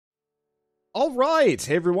Alright,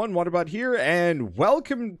 hey everyone, Wanderbot here, and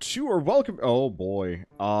welcome, oh boy,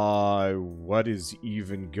 what is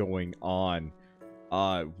even going on?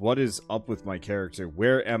 What is up with my character?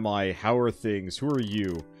 Where am I? How are things? Who are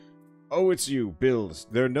you? Oh, it's you, build.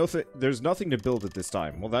 There's nothing to build at this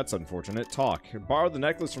time. Well, that's unfortunate. Talk. Borrow the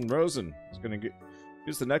necklace from Rosen. I was gonna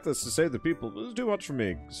use the necklace to save the people. This is too much for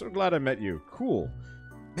me. So glad I met you. Cool.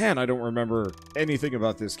 Man, I don't remember anything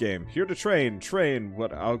about this game. Here to train,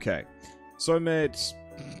 what? Okay. So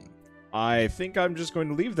I think I'm just going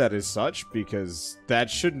to leave that as such, because that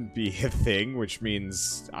shouldn't be a thing, which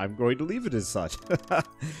means I'm going to leave it as such.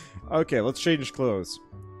 Okay, let's change clothes.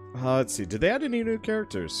 Let's see, did they add any new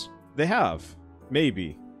characters? They have.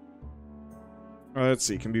 Maybe. Let's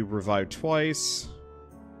see, can be revived twice.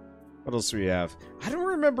 What else do we have? I don't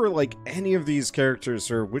remember, like, any of these characters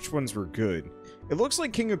or which ones were good. It looks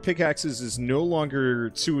like King of Pickaxes is no longer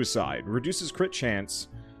suicide. Reduces crit chance,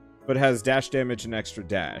 but has dash damage and extra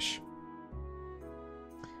dash.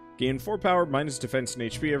 Gain 4 power, minus defense and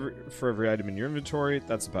HP for every item in your inventory.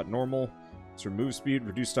 That's about normal. It's remove speed,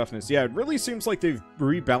 reduce toughness. Yeah, it really seems like they've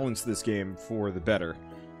rebalanced this game for the better.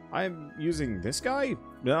 I'm using this guy?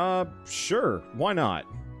 Sure. Why not?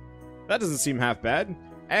 That doesn't seem half bad.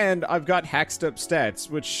 And I've got hacked up stats,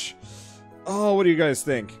 which... Oh, what do you guys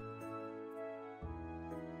think?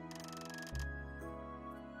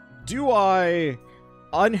 Do I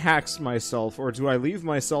unhacks myself, or do I leave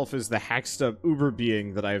myself as the hacked up uber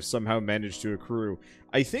being that I have somehow managed to accrue?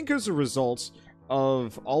 I think as a result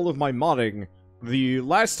of all of my modding the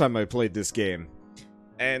last time I played this game.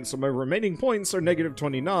 And so my remaining points are negative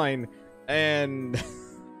 29, and I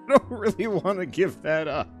don't really want to give that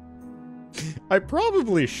up. I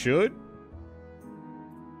probably should.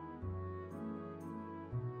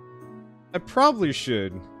 I probably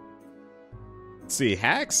should. Let's see,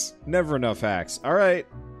 hacks? Never enough hacks. Alright.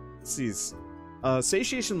 Let's see.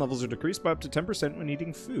 Satiation levels are decreased by up to 10% when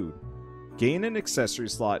eating food. Gain an accessory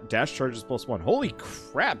slot. Dash charges +1. Holy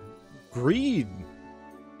crap! Greed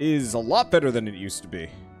is a lot better than it used to be.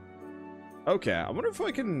 Okay, I wonder if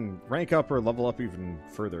I can rank up or level up even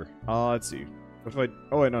further. Let's see. What if I...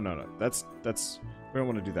 Oh, wait, no. That's... We don't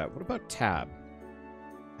want to do that. What about tab?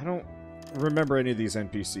 I don't remember any of these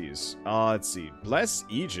NPCs. Let's see. Bless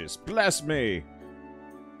Aegis. Bless me!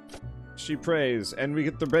 She prays, and we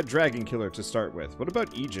get the Red Dragon Killer to start with. What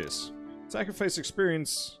about Aegis? Sacrifice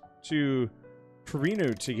experience to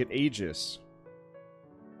Perino to get Aegis.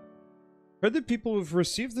 Heard that people who've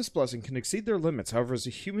received this blessing can exceed their limits. However, as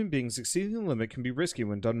a human being, exceeding the limit can be risky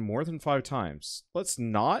when done more than 5 times. Let's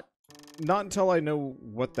not. Not until I know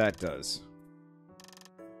what that does.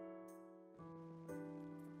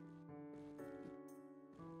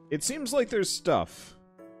 It seems like there's stuff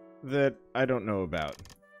that I don't know about.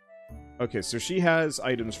 Okay, so she has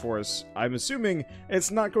items for us. I'm assuming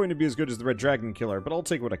it's not going to be as good as the Red Dragon Killer, but I'll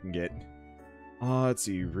take what I can get. Let's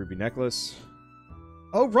see, Ruby Necklace.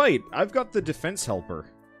 Oh, right, I've got the Defense Helper.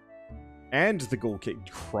 And the Gold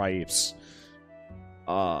Cake. Cripes.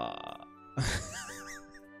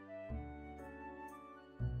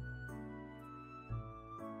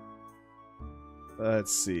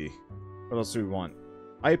 Let's see. What else do we want?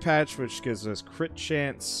 Eye Patch, which gives us crit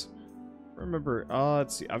chance. Remember,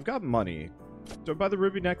 let's see. I've got money. Do I buy the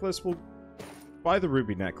Ruby Necklace? We'll buy the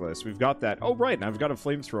Ruby Necklace. We've got that. Oh, right, and I've got a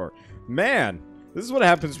Flamethrower. Man, this is what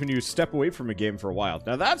happens when you step away from a game for a while.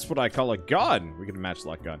 Now, that's what I call a gun. We get a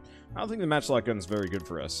Matchlock gun. I don't think the Matchlock gun's very good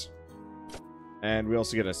for us. And we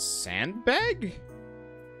also get a sandbag?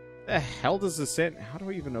 The hell does the sand... How do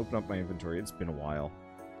I even open up my inventory? It's been a while.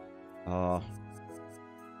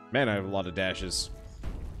 Man, I have a lot of dashes.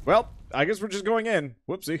 Well, I guess we're just going in.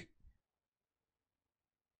 Whoopsie.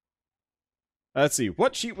 Let's see.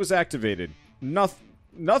 What cheat was activated?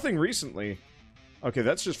 Nothing recently. Okay,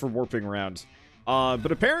 that's just for warping around. But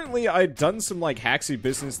apparently I'd done some, like, hacksy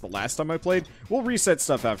business the last time I played. We'll reset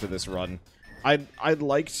stuff after this run. I'd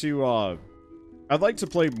like to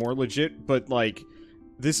play more legit, but, like,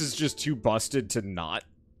 this is just too busted to not.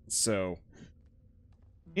 So...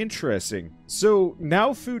 Interesting. So,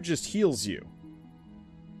 now food just heals you.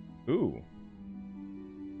 Ooh.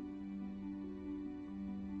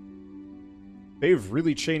 They've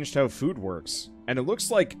really changed how food works. And it looks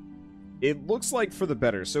like for the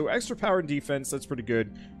better. So, extra power and defense, that's pretty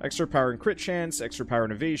good. Extra power and crit chance, extra power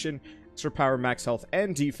and evasion, extra power, max health,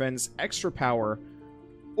 and defense, extra power,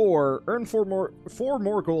 or earn 4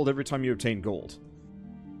 more gold every time you obtain gold.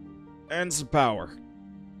 And some power.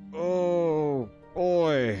 Oh...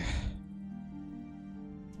 boy.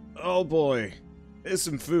 Oh boy. Here's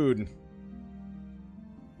some food.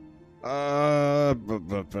 I'm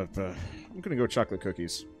gonna go chocolate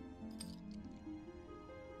cookies.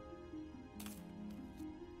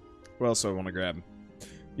 What else do I want to grab?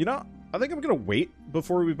 You know, I think I'm going to wait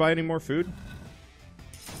before we buy any more food.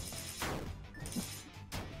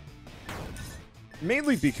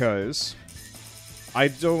 Mainly because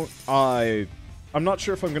I'm not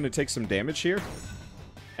sure if I'm going to take some damage here.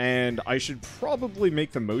 And I should probably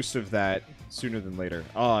make the most of that sooner than later.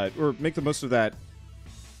 Or make the most of that.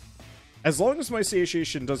 As long as my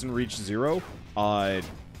satiation doesn't reach 0,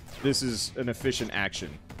 this is an efficient action.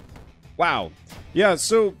 Wow. Yeah,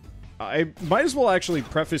 so I might as well actually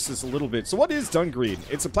preface this a little bit. So what is Dungreed?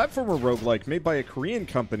 It's a platformer roguelike made by a Korean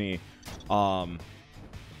company. What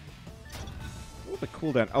the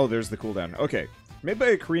cooldown? Oh, there's the cooldown. Okay. Made by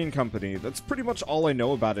a Korean company. That's pretty much all I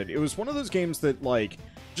know about it. It was one of those games that, like,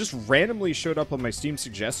 just randomly showed up on my Steam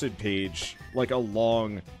suggested page, like, a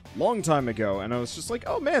long time ago. And I was just like,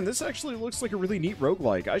 oh man, this actually looks like a really neat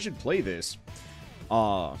roguelike. I should play this.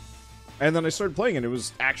 And then I started playing it. It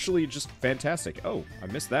was actually just fantastic. Oh, I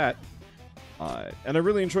missed that. And I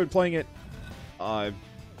really enjoyed playing it. I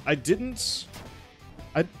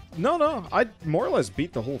more or less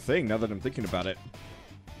beat the whole thing now that I'm thinking about it.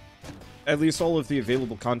 At least all of the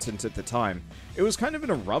available content at the time. It was kind of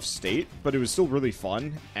in a rough state, but it was still really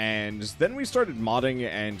fun. And then we started modding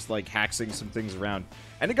and, like, haxing some things around.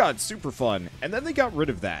 And it got super fun. And then they got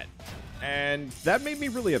rid of that. And that made me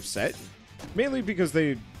really upset. Mainly because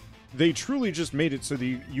they truly just made it so that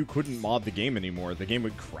you couldn't mod the game anymore. The game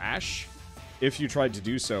would crash if you tried to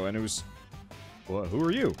do so. And it was... Well, who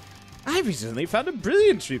are you? I recently found a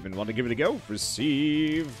brilliant treatment. Want to give it a go?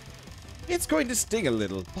 Receive. It's going to sting a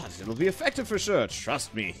little, but it'll be effective for sure.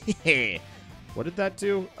 Trust me. What did that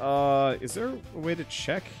do? Is there a way to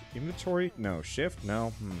check inventory? No. Shift?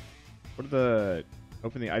 No. What are the...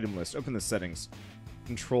 Open the item list. Open the settings.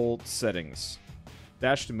 Control settings.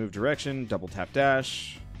 Dash to move direction. Double tap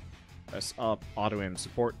dash. Press up. Auto aim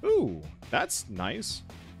support. Ooh, that's nice.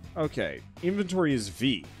 Okay. Inventory is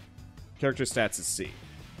V. Character stats is C.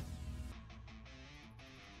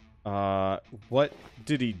 What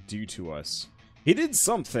did he do to us? He did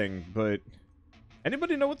something, but...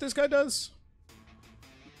 Anybody know what this guy does?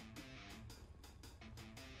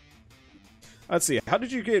 Let's see. How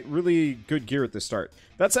did you get really good gear at the start?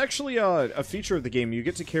 That's actually a feature of the game. You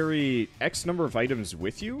get to carry X number of items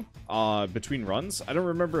with you between runs. I don't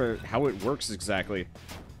remember how it works exactly.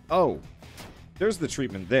 Oh, there's the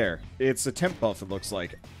treatment there. It's a temp buff, it looks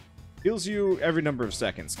like. Heals you every number of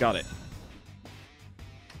seconds. Got it.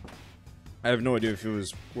 I have no idea if it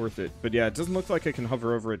was worth it. But yeah, it doesn't look like I can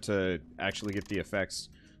hover over it to actually get the effects.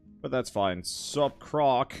 But that's fine. Sup,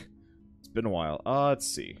 Croc? It's been a while. Let's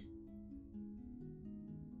see.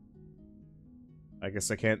 I guess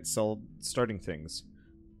I can't sell starting things.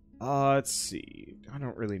 Let's see. I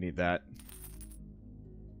don't really need that.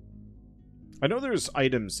 I know there's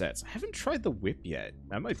item sets. I haven't tried the whip yet.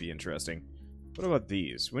 That might be interesting. What about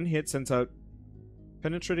these? When hit, sends out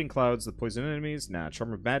penetrating clouds that poison enemies. Nah,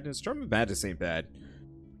 Charm of Madness. Charm of Madness ain't bad.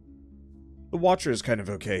 The Watcher is kind of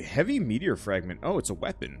okay. Heavy Meteor Fragment. Oh, it's a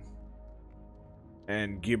weapon.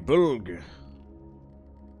 And Gibulg.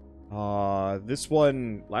 This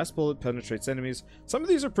one, last bullet penetrates enemies. Some of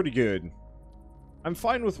these are pretty good. I'm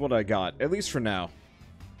fine with what I got, at least for now.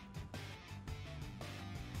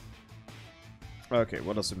 Okay,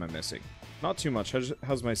 what else am I missing? Not too much.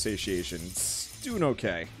 How's my satiation? It's doing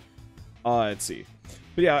okay. Let's see.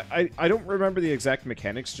 But yeah, I don't remember the exact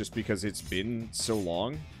mechanics just because it's been so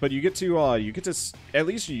long. But you get to, at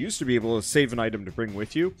least you used to be able to save an item to bring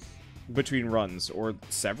with you between runs, or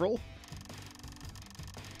several.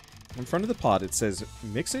 In front of the pot, it says,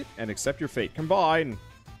 mix it and accept your fate. Combine.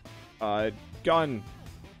 Gun.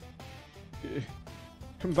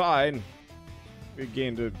 Combine. We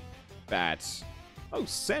gained a bat. Oh,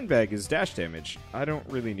 sandbag is dash damage. I don't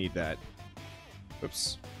really need that.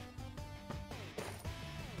 Oops.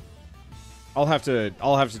 I'll have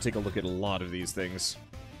to take a look at a lot of these things.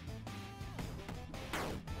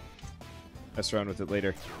 Mess around with it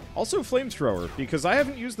later. Also, flamethrower, because I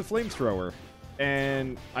haven't used the flamethrower.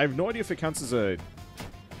 And I have no idea if it counts as a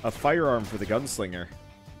firearm for the gunslinger.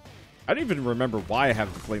 I don't even remember why I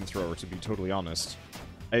have the flamethrower, to be totally honest.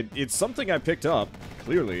 It's something I picked up,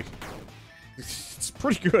 clearly. It's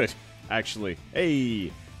pretty good, actually.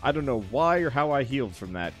 Hey, I don't know why or how I healed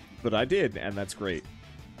from that, but I did, and that's great.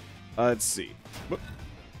 Let's see. Whoop.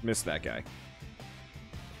 Missed that guy.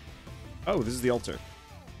 Oh, this is the altar.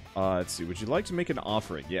 Let's see. Would you like to make an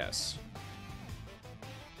offering? Yes.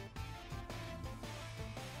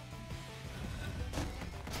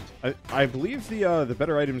 I believe the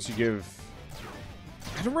better items you give...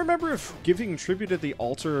 I don't remember if giving tribute at the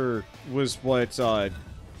altar was what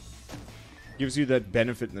gives you that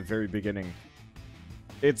benefit in the very beginning.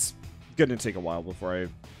 It's gonna take a while before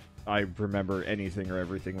I remember anything or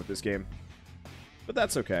everything with this game. But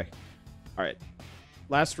that's okay. Alright.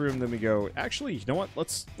 Last room, then we go... Actually, you know what?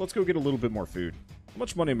 Let's go get a little bit more food. How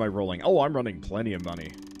much money am I rolling? Oh, I'm running plenty of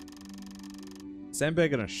money.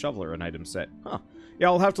 Sandbag and a shovel are an item set. Huh. Yeah,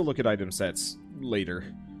 I'll have to look at item sets later.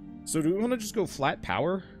 So do we want to just go flat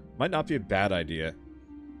power? Might not be a bad idea.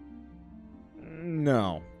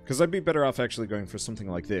 No. Because I'd be better off actually going for something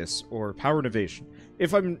like this. Or power and evasion.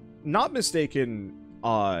 If I'm not mistaken,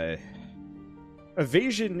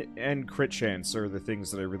 evasion and crit chance are the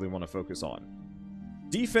things that I really want to focus on.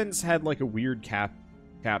 Defense had like a weird cap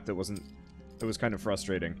that wasn't... It was kind of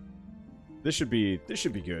frustrating. This should be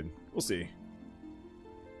good. We'll see.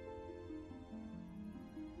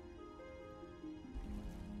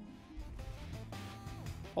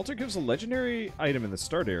 Altar gives a legendary item in the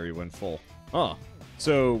start area when full. Huh.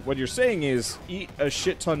 So, what you're saying is, eat a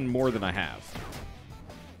shit ton more than I have.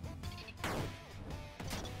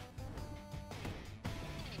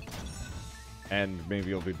 And maybe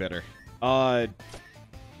it'll be better. I'm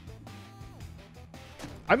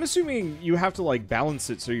assuming you have to, like, balance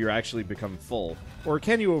it so you actually become full. Or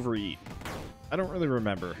can you overeat? I don't really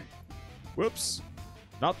remember. Whoops.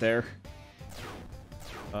 Not there.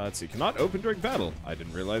 Let's see. Cannot open during battle. I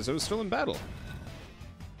didn't realize I was still in battle.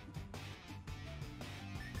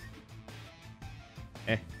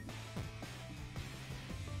 Eh.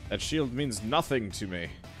 That shield means nothing to me.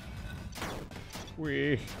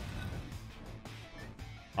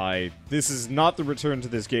 This is not the return to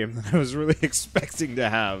this game that I was really expecting to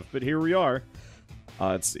have, but here we are.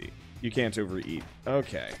 Let's see. You can't overeat.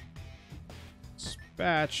 Okay.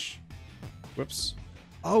 Dispatch. Whoops.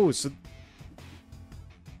 Oh, so...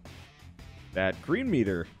 That green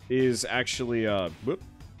meter is actually, whoop.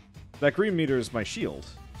 That green meter is my shield,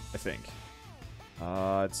 I think.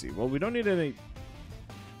 Let's see. Well, we don't need any...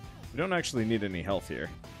 We don't actually need any health here.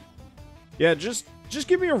 Yeah, just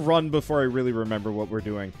give me a run before I really remember what we're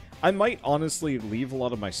doing. I might honestly leave a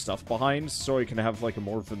lot of my stuff behind so I can have, like, a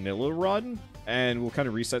more vanilla run. And we'll kind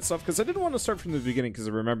of reset stuff, because I didn't want to start from the beginning because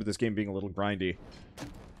I remember this game being a little grindy.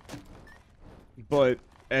 But,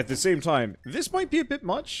 at the same time, this might be a bit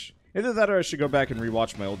much. Either that or I should go back and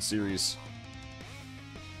rewatch my old series.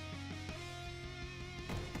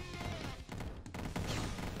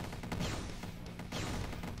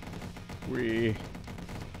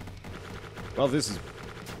 Well, this is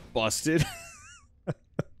busted.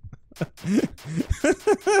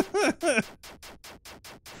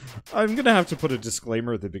 I'm gonna have to put a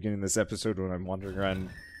disclaimer at the beginning of this episode when I'm wandering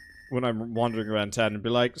around town and be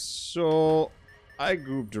like, so I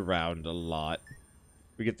goobed around a lot.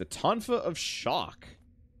 We get the Tonfa of Shock.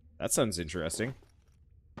 That sounds interesting.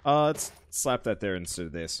 Let's slap that there instead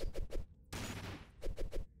of this.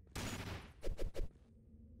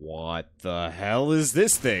 What the hell is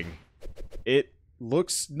this thing? It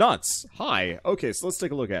looks nuts. Hi. Okay, so let's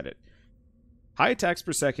take a look at it. High attacks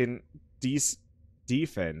per second.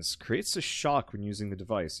 Defense. Creates a shock when using the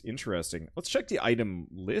device. Interesting. Let's check the item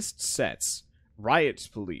list sets. Riot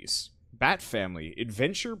Police. Bat Family.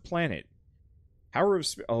 Adventure Planet. Power of...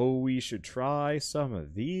 Oh, we should try some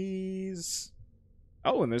of these.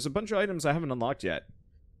 Oh, and there's a bunch of items I haven't unlocked yet.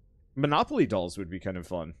 Monopoly dolls would be kind of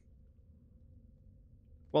fun.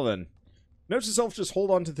 Well then. Note to self, just hold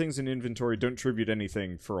on to things in inventory, don't tribute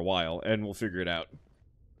anything for a while, and we'll figure it out.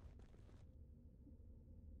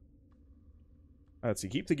 Let's see.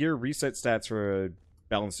 Keep the gear, reset stats for a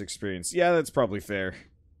balanced experience. Yeah, that's probably fair.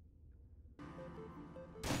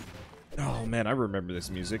 Oh man, I remember this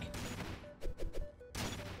music.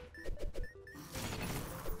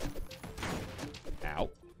 Ow.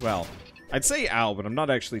 Well, I'd say ow, but I'm not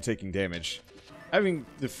actually taking damage. Having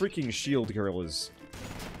the freaking shield girl is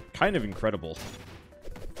kind of incredible.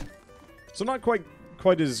 So not quite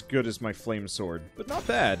as good as my flame sword, but not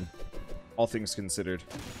bad, all things considered.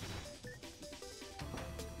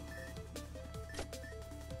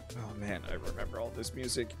 Oh man, I remember all this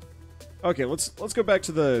music. Okay, let's go back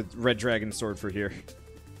to the red dragon sword for here.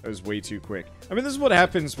 That was way too quick. I mean, this is what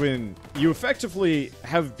happens when you effectively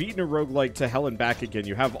have beaten a roguelike to hell and back again.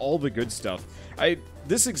 You have all the good stuff.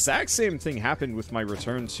 This exact same thing happened with my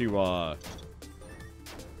return to,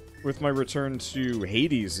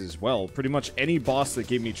 Hades as well. Pretty much any boss that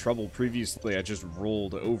gave me trouble previously, I just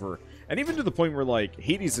rolled over. And even to the point where, like,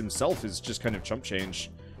 Hades himself is just kind of chump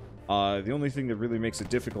change. The only thing that really makes it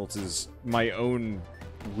difficult is my own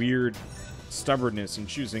weird stubbornness in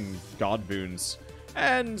choosing god boons.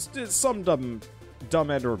 And some dumb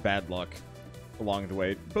and or bad luck along the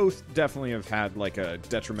way. Both definitely have had, like, a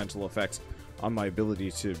detrimental effect on my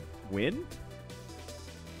ability to win.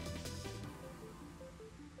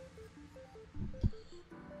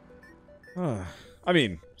 I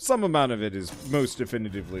mean, some amount of it is most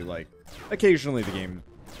definitively, like, occasionally the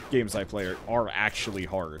games I play are actually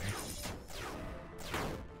hard.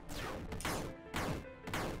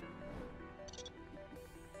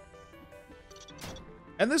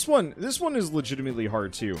 And this one is legitimately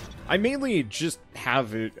hard too. I mainly just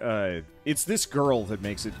have it, it's this girl that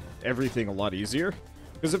makes everything a lot easier.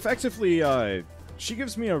 Because effectively, she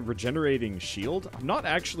gives me a regenerating shield. I'm not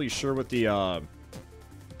actually sure what the, I'm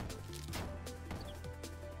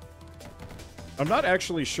not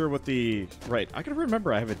actually sure what the, right, I gotta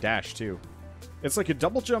remember I have a dash too. It's like a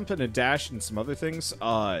double jump and a dash and some other things,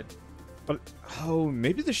 but, oh,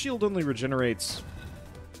 maybe the shield only regenerates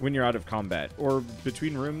when you're out of combat, or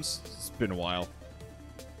between rooms. It's been a while.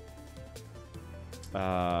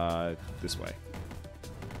 This way.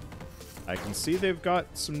 I can see they've got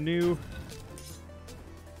some new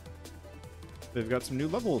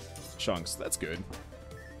level chunks. That's good.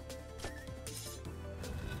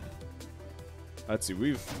 Let's see,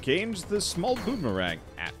 we've gained the small boomerang.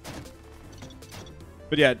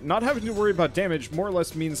 But yeah, not having to worry about damage more or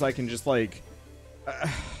less means I can just, like...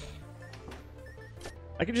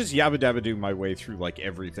 I can just yabba dabba do my way through, like,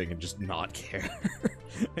 everything and just not care.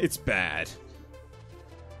 It's bad.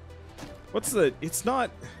 What's the... It's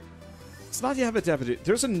not yabba dabba do.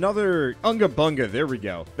 There's another... Unga bunga, there we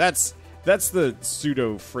go. That's the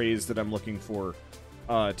pseudo phrase that I'm looking for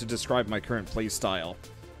to describe my current playstyle.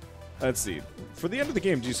 Let's see. For the end of the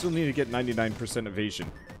game, do you still need to get 99%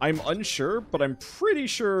 evasion? I'm unsure, but I'm pretty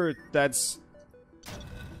sure that's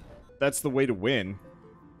the way to win.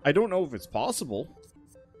 I don't know if it's possible.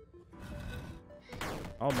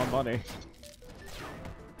 Oh, my money.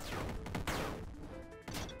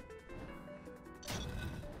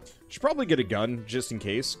 Should probably get a gun, just in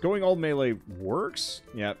case. Going all melee works.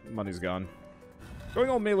 Yeah, money's gone. Going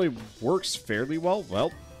all melee works fairly well.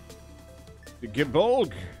 Well,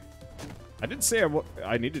 Gibbolg. I didn't say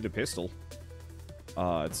I needed a pistol.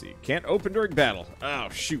 Let's see. Can't open during battle. Oh,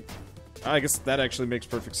 shoot. I guess that actually makes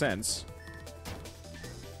perfect sense.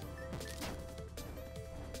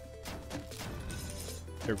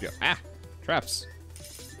 There we go. Ah! Traps.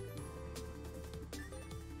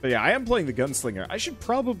 But yeah, I am playing the gunslinger. I should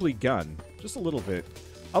probably gun. Just a little bit.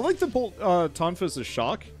 I like the bolt Tonfa's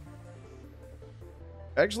shock.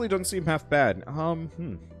 Actually don't seem half bad.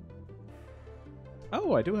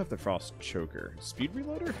 Oh, I do have the frost choker. Speed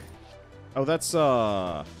reloader? Oh, that's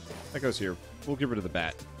that goes here. We'll get rid of the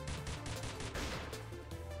bat.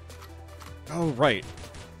 Oh, right.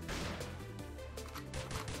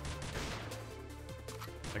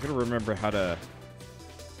 I gotta remember how to...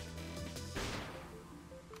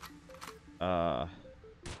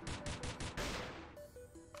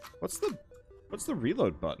 What's the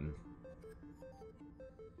reload button?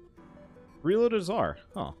 Reload is R.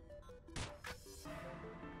 Huh.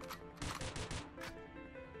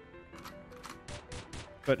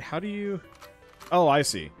 But how do you... Oh, I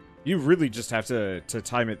see. You really just have to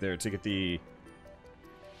time it there to get the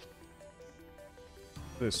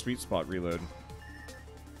sweet spot reload.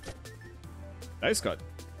 Dice God.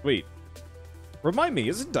 Wait. Remind me,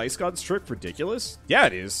 isn't Dice God's trick ridiculous? Yeah,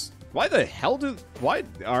 it is. Why the hell do... Why?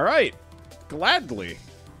 Alright. Gladly.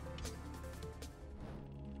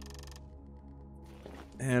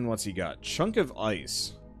 And what's he got? Chunk of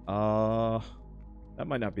ice. That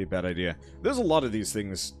might not be a bad idea. There's a lot of these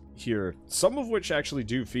things here, some of which actually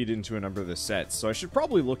do feed into a number of the sets, so I should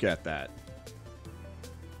probably look at that.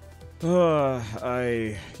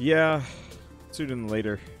 Yeah. Sooner than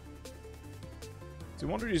later. Do you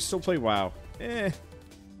wonder if you still play WoW?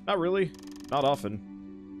 Not really. Not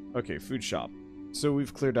often. Okay, food shop. So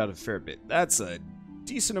we've cleared out a fair bit. That's a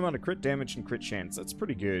decent amount of crit damage and crit chance. That's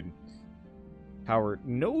pretty good. Power.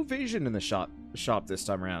 No evasion in the shop this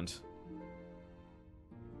time around.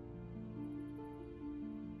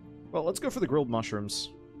 Well, let's go for the grilled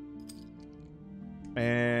mushrooms.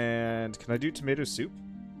 And can I do tomato soup?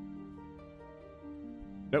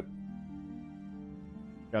 Nope.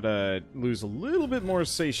 Gotta lose a little bit more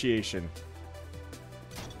satiation.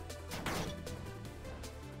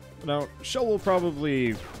 Now, Shell will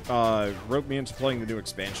probably rope me into playing the new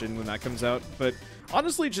expansion when that comes out, but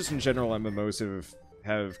honestly, just in general, MMOs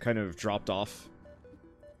have kind of dropped off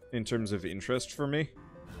in terms of interest for me.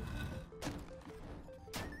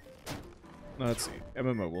 Let's see.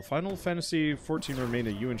 MMO. Will Final Fantasy XIV remain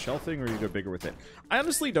a you and Shell thing, or you go bigger with it? I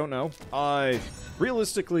honestly don't know.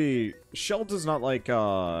 Realistically, Shell does not like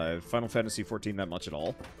Final Fantasy XIV that much at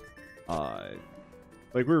all.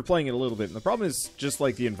 Like, we were playing it a little bit, and the problem is just,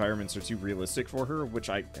 like, the environments are too realistic for her, which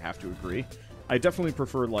I have to agree. I definitely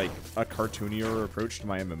prefer, like, a cartoonier approach to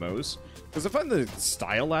my MMOs. Because I find the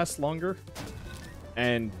style lasts longer.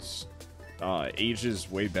 And ages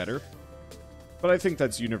way better. But I think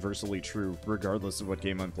that's universally true, regardless of what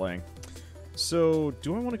game I'm playing. So,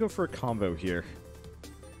 do I want to go for a combo here?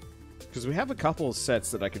 Because we have a couple of sets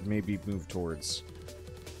that I could maybe move towards.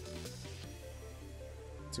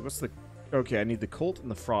 Let's see, what's the... Okay, I need the Colt and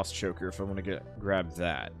the Frost Choker if I want to grab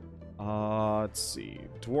that. Let's see.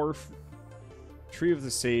 Dwarf... Tree of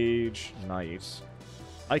the Sage, Knight,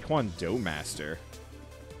 Taekwondo Master.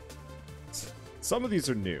 Some of these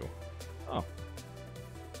are new. Oh.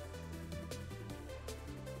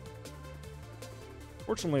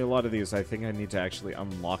 Fortunately, a lot of these, I think I need to actually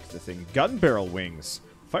unlock the thing. Gun barrel wings.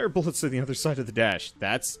 Fire bullets on the other side of the dash.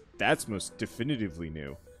 That's most definitively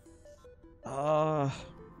new. I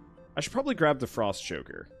should probably grab the Frost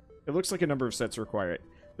Choker. It looks like a number of sets require it.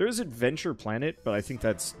 There is Adventure Planet, but I think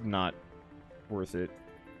that's not worth it.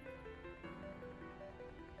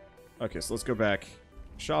 Okay, so let's go back.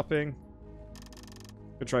 Shopping.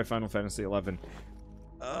 Go try Final Fantasy 11.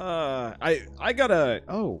 I gotta...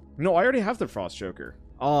 Oh, no, I already have the Frost Choker.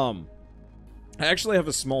 I actually have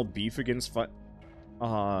a small beef against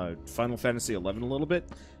Final Fantasy 11 a little bit.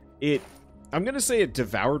 I'm gonna say it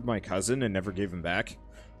devoured my cousin and never gave him back.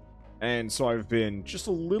 And so I've been just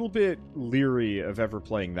a little bit leery of ever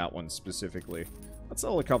playing that one specifically. Let's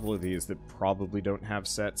sell a couple of these that probably don't have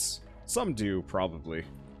sets. Some do, probably.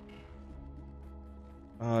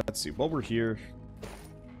 Let's see, while we're here...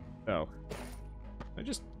 Oh. Can I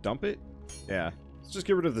just dump it? Yeah. Let's just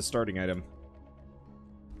get rid of the starting item.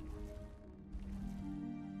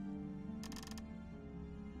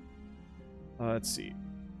 Let's see.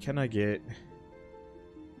 Can I get...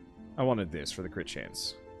 I wanted this for the crit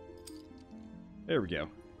chance. There we go.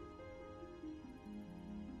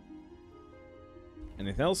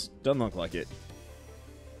 Anything else? Doesn't look like it.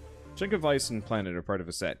 Chunk of Ice and Planet are part of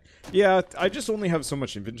a set. Yeah, I just only have so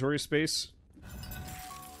much inventory space.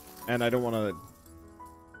 And I don't want to...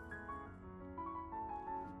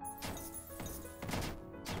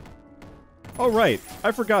 Oh, right.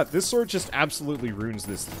 I forgot. This sword just absolutely ruins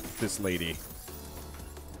this lady.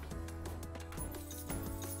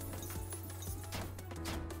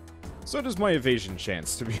 So does my evasion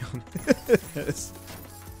chance, to be honest.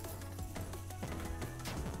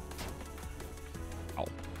 Oh,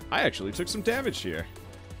 I actually took some damage here.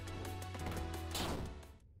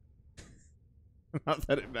 Not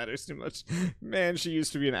that it matters too much. Man, she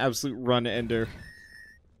used to be an absolute run-ender.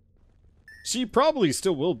 She probably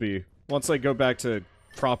still will be, once I go back to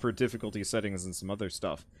proper difficulty settings and some other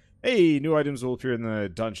stuff. Hey, new items will appear in the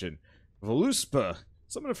dungeon. Voluspa.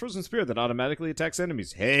 Summon a frozen spear that automatically attacks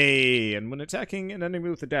enemies. Hey! And when attacking an enemy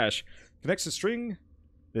with a dash, connects a string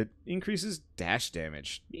that increases dash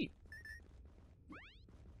damage. Neat.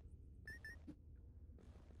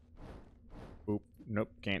 Oop.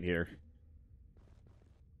 Nope, can't hear.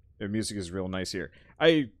 The music is real nice here.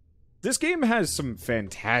 This game has some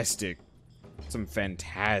fantastic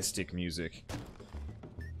music.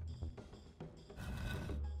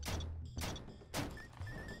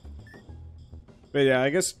 But yeah, I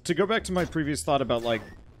guess to go back to my previous thought about, like,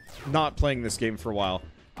 not playing this game for a while,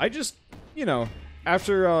 I just, you know,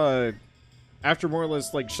 after more or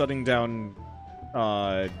less, like, shutting down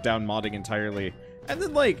modding entirely, and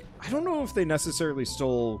then, like, I don't know if they necessarily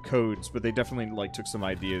stole codes, but they definitely, like, took some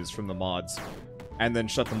ideas from the mods, and then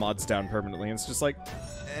shut the mods down permanently, and it's just like,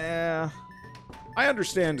 I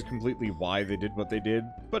understand completely why they did what they did,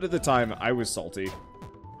 but at the time, I was salty.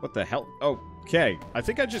 What the hell? Oh. Okay, I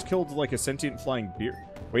think I just killed, like, a sentient flying beer.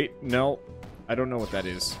 Wait, no. I don't know what that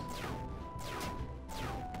is.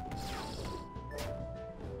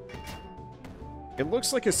 It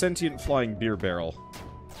looks like a sentient flying beer barrel.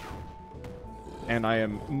 And I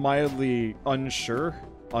am mildly unsure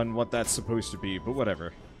on what that's supposed to be, but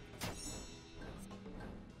whatever.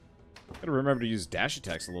 Gotta remember to use dash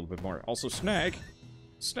attacks a little bit more. Also, snag.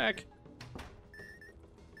 Snack.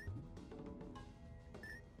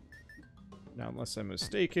 Now, unless I'm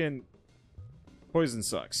mistaken, poison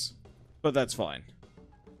sucks. But that's fine.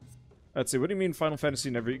 Let's see, what do you mean Final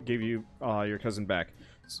Fantasy never gave you your cousin back?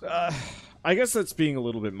 I guess that's being a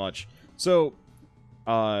little bit much. So,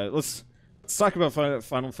 let's talk about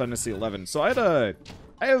Final Fantasy 11. So I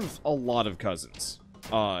have a lot of cousins.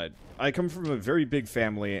 I come from a very big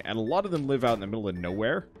family, and a lot of them live out in the middle of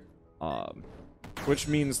nowhere. Which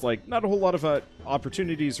means, like, not a whole lot of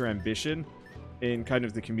opportunities or ambition in kind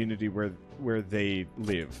of the community where they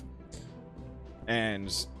live.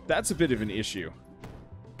 And that's a bit of an issue.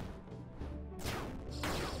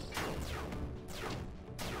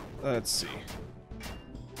 Let's see.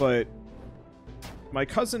 But my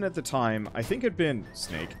cousin at the time, I think had been...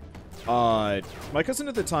 Snake. My cousin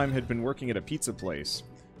at the time had been working at a pizza place.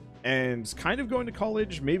 And kind of going to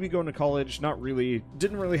college, maybe going to college, not really,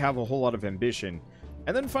 didn't really have a whole lot of ambition.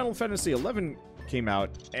 And then Final Fantasy XI came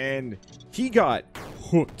out, and he got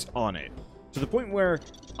hooked on it. To the point where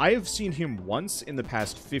I have seen him once in the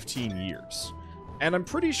past 15 years. And I'm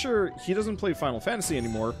pretty sure he doesn't play Final Fantasy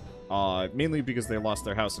anymore, mainly because they lost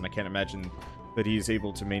their house, and I can't imagine that he's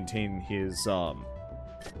able to maintain his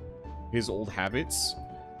old habits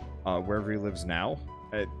wherever he lives now.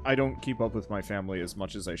 I don't keep up with my family as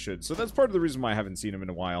much as I should, so that's part of the reason why I haven't seen him in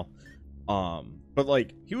a while. But,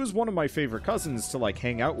 like, he was one of my favorite cousins to, like,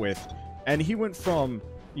 hang out with, and he went from,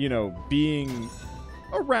 you know, being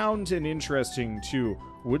around and interesting to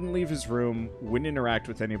wouldn't leave his room, wouldn't interact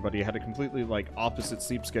with anybody, had a completely, like, opposite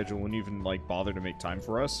sleep schedule, wouldn't even, like, bother to make time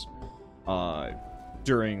for us,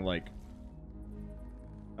 during, like,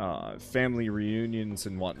 family reunions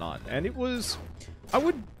and whatnot. And it was...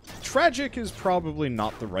 tragic is probably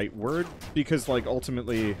not the right word, because, like,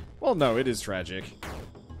 ultimately... Well, no, it is tragic.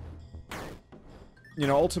 You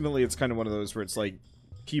know, ultimately it's kind of one of those where it's like,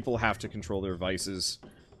 people have to control their vices,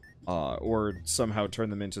 or somehow turn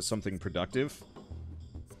them into something productive.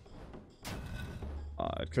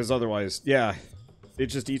 Because otherwise, yeah, it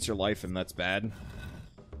just eats your life, and that's bad.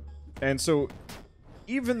 And so,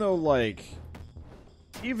 even though, like,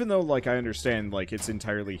 I understand, like, it's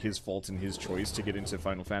entirely his fault and his choice to get into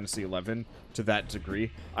Final Fantasy XI to that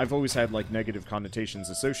degree, I've always had, like, negative connotations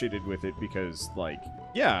associated with it because, like,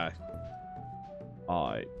 yeah,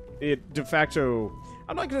 it de facto,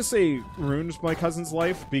 I'm not gonna say ruined my cousin's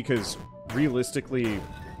life, because realistically,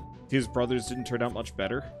 his brothers didn't turn out much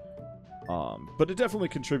better, but it definitely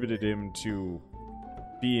contributed him to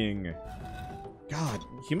being, God,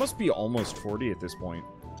 he must be almost 40 at this point.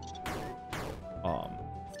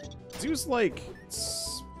 He was like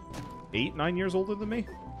 8, 9 years older than me.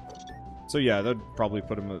 So yeah, that'd probably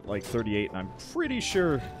put him at like 38, and I'm pretty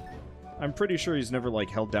sure he's never like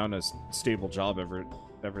held down a stable job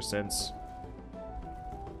ever since.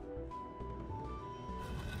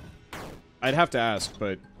 I'd have to ask,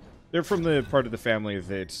 but they're from the part of the family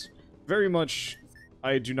that very much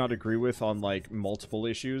I do not agree with on like multiple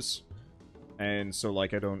issues. And so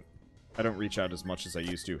like I don't reach out as much as I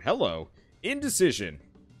used to. Hello, indecision.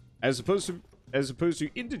 As opposed to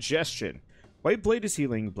indigestion. White blade is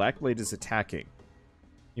healing, black blade is attacking.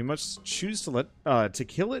 You must choose to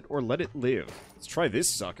kill it or let it live. Let's try this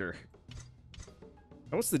sucker.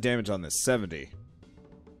 And what's the damage on this? 70.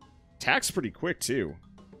 Attack's pretty quick too.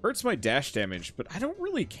 Hurts my dash damage, but I don't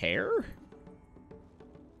really care.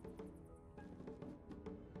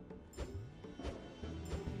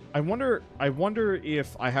 I wonder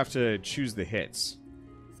if I have to choose the hits.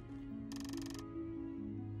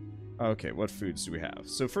 Okay, what foods do we have?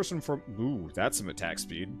 So first and foremost... Ooh, that's some attack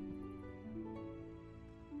speed.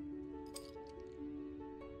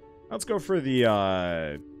 Let's go for the,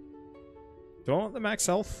 Do I want the max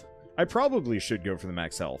health? I probably should go for the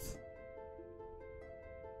max health.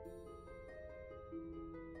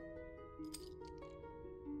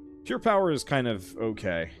 Pure power is kind of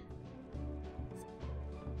okay.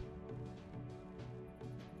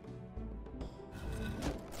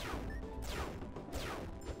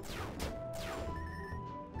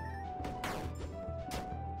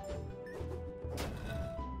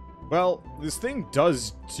 Well, this thing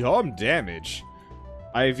does dumb damage.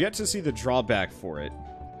 I have yet to see the drawback for it.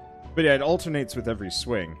 But yeah, it alternates with every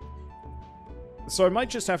swing. So I might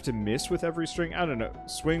just have to miss with every swing. I don't know.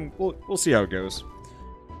 Swing, we'll see how it goes.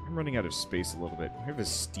 I'm running out of space a little bit. I have a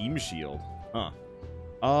steam shield. Huh.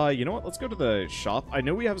 You know what? Let's go to the shop. I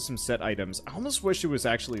know we have some set items. I almost wish it was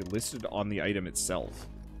actually listed on the item itself.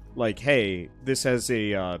 Like, hey, this has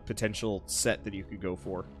a potential set that you could go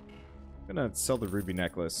for. I'm gonna sell the ruby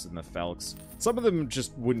necklace and the falx. Some of them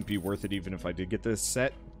just wouldn't be worth it even if I did get this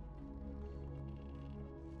set.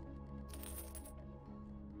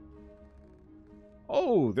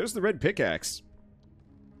 Oh, there's the red pickaxe.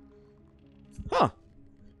 Huh.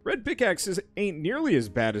 Red pickaxe ain't nearly as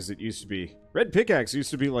bad as it used to be. Red pickaxe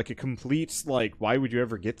used to be like a complete, like, why would you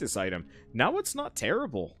ever get this item? Now it's not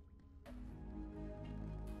terrible.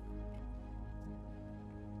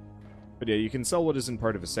 But yeah, you can sell what isn't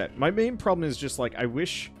part of a set. My main problem is just, like, I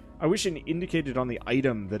wish it indicated on the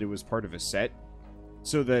item that it was part of a set,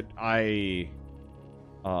 so that I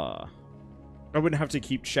wouldn't have to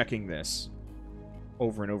keep checking this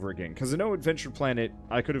over and over again. Because I know Adventure Planet,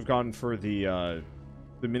 I could have gone for the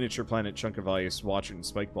Miniature Planet Chunk of Ice, Watcher, and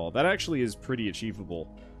Spike Ball. That actually is pretty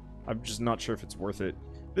achievable. I'm just not sure if it's worth it.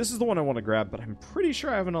 This is the one I want to grab, but I'm pretty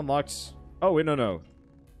sure I haven't unlocked... Oh, wait, no.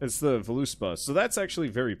 It's the Voluspa, so that's actually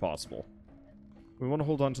very possible. We want to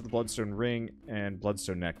hold on to the Bloodstone Ring and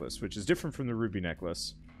Bloodstone Necklace, which is different from the Ruby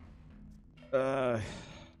Necklace.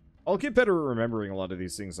 I'll get better at remembering a lot of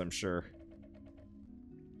these things, I'm sure.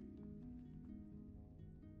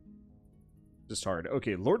 Just hard.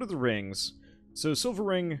 Okay, Lord of the Rings. So, Silver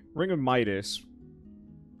Ring, Ring of Midas,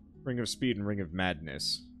 Ring of Speed, and Ring of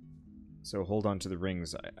Madness. So, hold on to the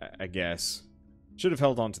rings, I guess. Should have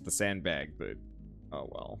held on to the sandbag, but... oh,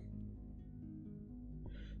 well.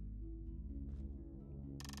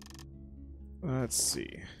 Let's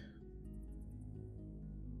see.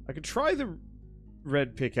 I could try the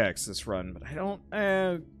red pickaxe this run, but I don't...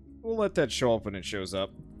 we'll let that show up when it shows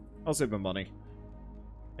up. I'll save my money.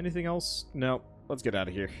 Anything else? No. Let's get out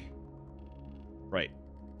of here. Right.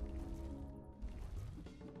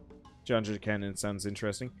 John Cannon sounds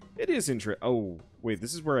interesting. It is interesting. Oh, wait,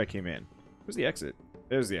 this is where I came in. Where's the exit?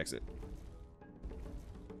 There's the exit.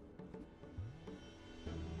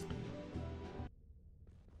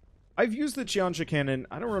 I've used the Chiancha cannon.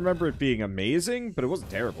 I don't remember it being amazing, but it wasn't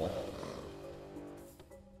terrible.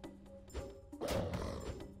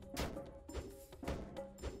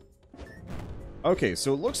 Okay,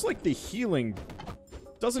 so it looks like the healing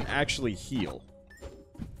doesn't actually heal.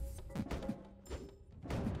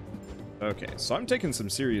 Okay, so I'm taking some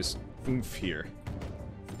serious oomph here.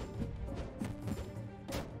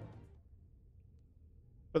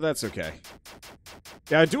 But that's okay.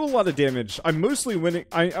 Yeah, I do a lot of damage. I'm mostly winning.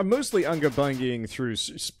 I'm mostly unga-bungying through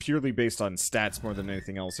purely based on stats more than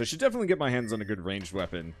anything else. I should definitely get my hands on a good ranged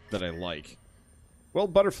weapon that I like. Well,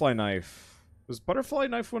 Butterfly Knife. Was Butterfly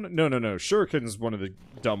Knife one? No. Shuriken's one of the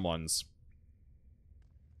dumb ones.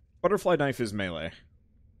 Butterfly Knife is melee.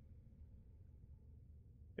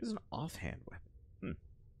 It's an offhand weapon.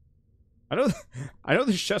 I know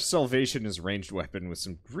the Chef's Salvation is ranged weapon with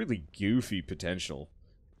some really goofy potential.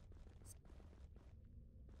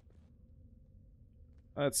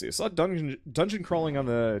 Let's see. I saw dungeon crawling on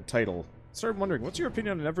the title. Started wondering, what's your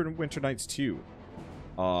opinion on Neverwinter Nights 2?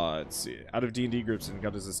 Let's see. Out of D&D groups and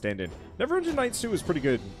got as a stand-in. Neverwinter Nights 2 is pretty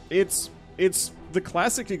good. It's the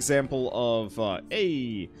classic example of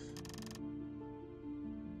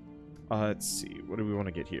let's see. What do we want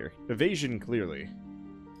to get here? Evasion, clearly.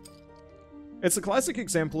 It's a classic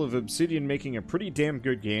example of Obsidian making a pretty damn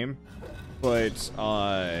good game, but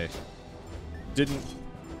didn't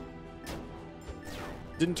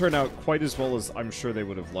turn out quite as well as I'm sure they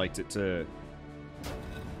would have liked it to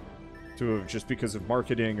have, just because of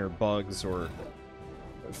marketing or bugs or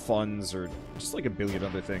funds or just like a billion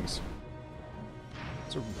other things.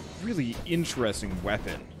 It's a really interesting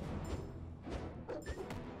weapon.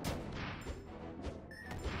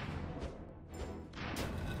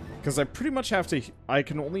 Because I pretty much have to... I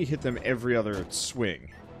can only hit them every other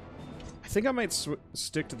swing. I think I might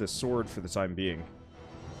stick to the sword for the time being.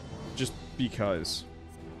 Just because.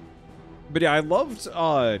 But yeah, I loved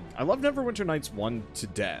Neverwinter Nights 1 to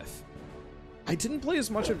death. I didn't play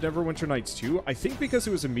as much of Neverwinter Nights 2, I think because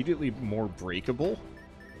it was immediately more breakable.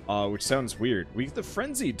 Which sounds weird. We get the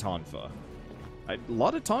Frenzied Tonfa. A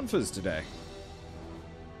lot of Tonfas today.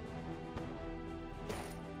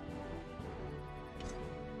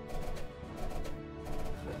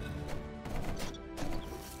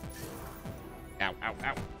 Ow, ow,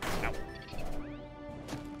 ow, ow.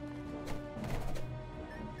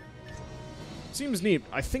 Seems neat.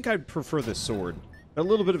 I think I'd prefer the sword. A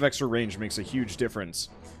little bit of extra range makes a huge difference.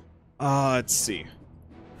 Let's see.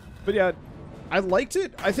 But yeah, I liked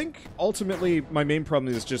it. I think ultimately my main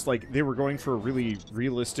problem is just like they were going for a really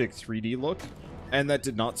realistic 3D look, and that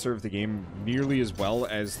did not serve the game nearly as well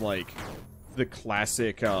as like the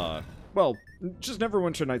classic, well, just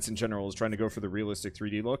Neverwinter Nights in general is trying to go for the realistic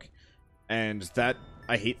 3D look. And that,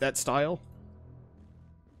 I hate that style.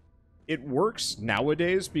 It works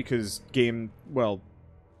nowadays because games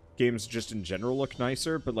just in general look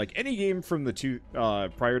nicer, but like any game from the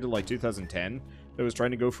prior to like 2010 that was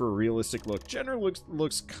trying to go for a realistic look generally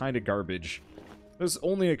looks kind of garbage. There's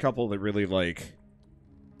only a couple that really like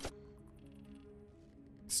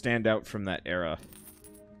stand out from that era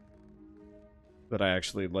that I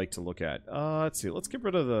actually like to look at. Let's see. Let's get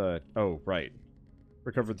rid of the... oh, right.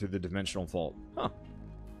 Recovered through the dimensional vault. Huh.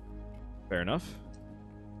 Fair enough.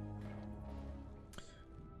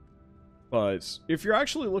 But if you're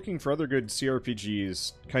actually looking for other good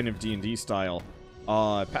CRPGs, kind of D&D style,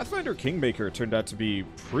 Pathfinder Kingmaker turned out to be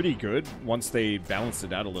pretty good once they balanced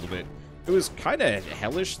it out a little bit. It was kind of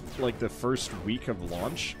hellish, like, the first week of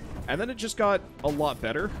launch, and then it just got a lot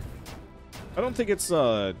better. I don't think it's,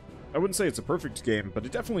 I wouldn't say it's a perfect game, but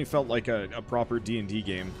it definitely felt like a proper D&D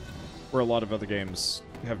game, where a lot of other games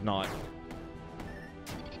have not.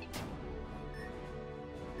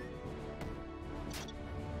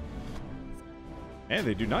 And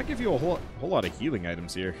they do not give you a whole lot of healing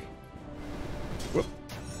items here. Whoop.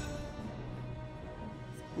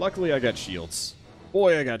 Luckily, I got shields.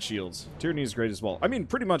 Boy, I got shields. Tyranny is great as well. I mean,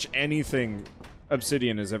 pretty much anything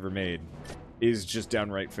Obsidian has ever made is just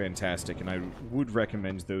downright fantastic, and I would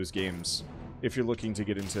recommend those games if you're looking to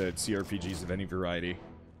get into CRPGs of any variety.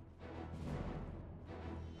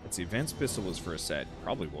 Let's see, Advanced Pistol was for a set.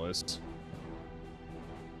 Probably was.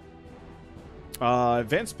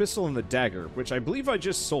 Advanced Pistol and the Dagger, which I believe I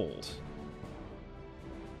just sold.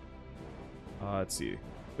 Let's see.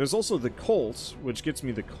 There's also the Colt, which gets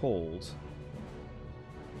me the Cold.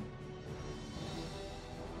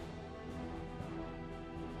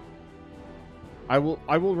 I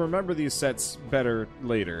will remember these sets better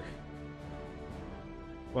later.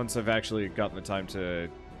 Once I've actually gotten the time to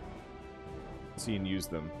see and use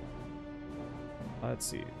them. Let's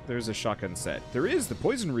see. There's a shotgun set. There is the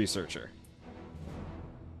Poison Researcher.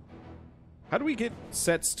 How do we get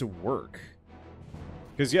sets to work?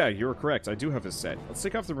 Because, yeah, you're correct. I do have a set. Let's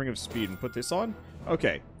take off the Ring of Speed and put this on.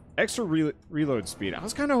 Okay. Extra reload speed. I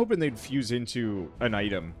was kind of hoping they'd fuse into an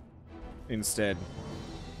item instead.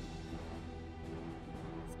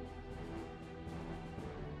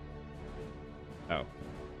 Oh.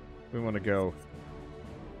 We want to go...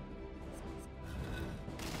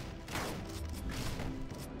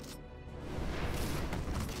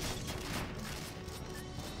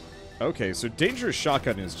 Okay, so Dangerous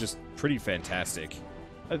Shotgun is just pretty fantastic.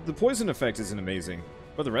 The poison effect isn't amazing,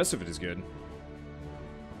 but the rest of it is good.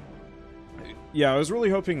 Yeah, I was really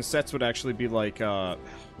hoping sets would actually be like, I'm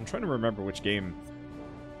trying to remember which game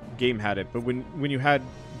had it, but when you had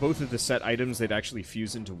both of the set items, they'd actually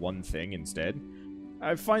fuse into one thing instead.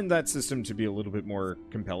 I find that system to be a little bit more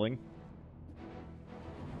compelling.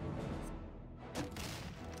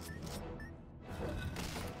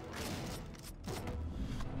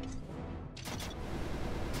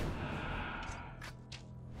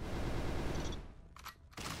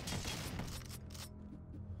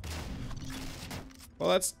 Well,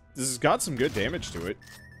 this has got some good damage to it.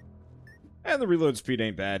 And the reload speed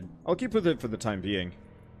ain't bad. I'll keep with it for the time being.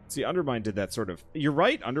 See, Undermine did that sort of... You're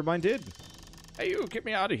right, Undermine did. Hey, you, get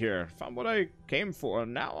me out of here. Found what I came for,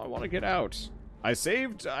 and now I want to get out. I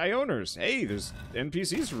saved Ioners. Hey, there's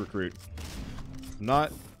NPCs to recruit.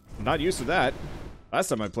 Not used to that. Last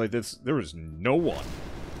time I played this, there was no one.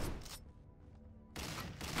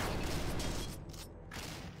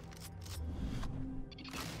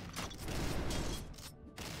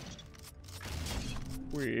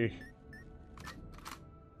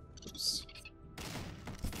 Oops.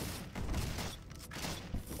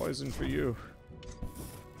 Poison for you.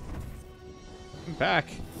 I'm back.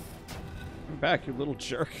 I'm back, you little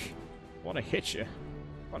jerk. Wanna hit you.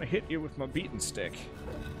 Wanna hit you with my beaten stick.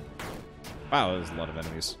 Wow, there's a lot of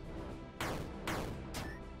enemies.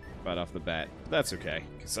 Right off the bat. That's okay,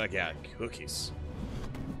 because I got cookies.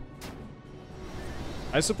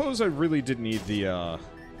 I suppose I really didn't need the,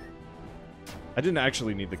 I didn't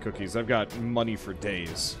actually need the cookies. I've got money for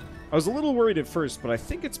days. I was a little worried at first, but I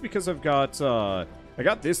think it's because I've got, I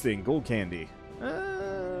got this thing, gold candy.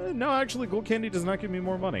 No, actually, gold candy does not give me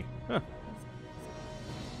more money. Huh.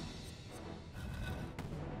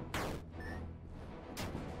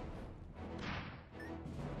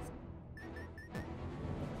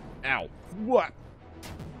 Ow. What?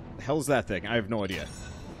 The hell's that thing? I have no idea.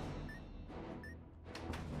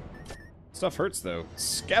 Stuff hurts, though.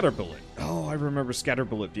 Scatterbullet. Oh, I remember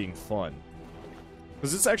Scatterbullet being fun.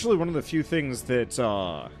 Because it's actually one of the few things that,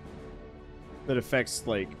 that affects,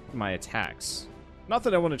 like, my attacks. Not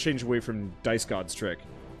that I want to change away from Dice God's trick.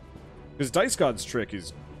 Because Dice God's trick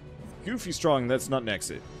is goofy strong, that's not an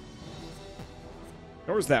exit.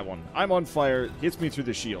 Nor is that one. I'm on fire, hits me through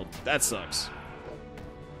the shield. That sucks.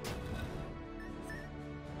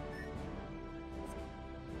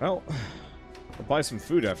 Well, I'll buy some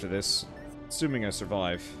food after this. Assuming I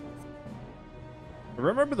survive. I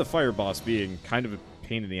remember the fire boss being kind of a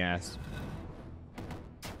pain in the ass.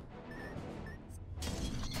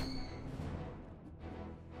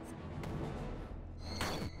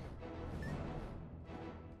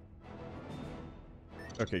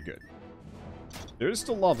 Okay, good. There's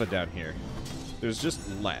still lava down here. There's just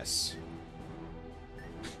less.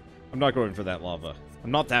 I'm not going for that lava.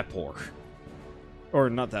 I'm not that poor. Or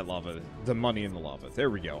not that lava, the money in the lava. There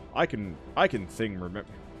we go. I can remember.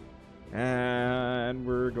 And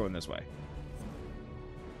we're going this way.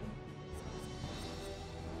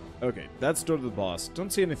 Okay, that's door to the boss.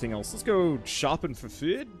 Don't see anything else. Let's go shopping for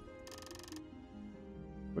food.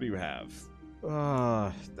 What do you have?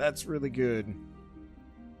 Ah, that's really good.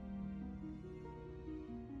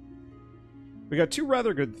 We got two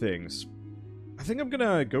rather good things. I think I'm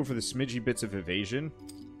gonna go for the smidgy bits of evasion.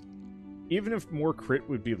 Even if more crit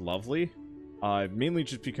would be lovely. Mainly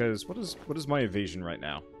just because, what is my evasion right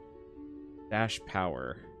now? Dash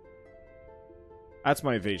power. That's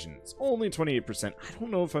my evasion. It's only 28%. I don't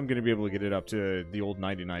know if I'm going to be able to get it up to the old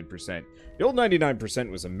 99%. The old 99%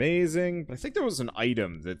 was amazing, but I think there was an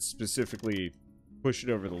item that specifically pushed it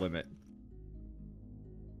over the limit.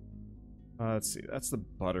 Let's see. That's the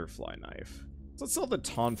butterfly knife. So let's sell the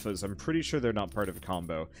tonfas. I'm pretty sure they're not part of a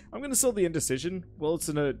combo. I'm going to sell the indecision. Well, it's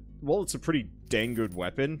a pretty dang good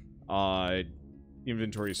weapon.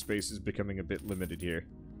 Inventory space is becoming a bit limited here.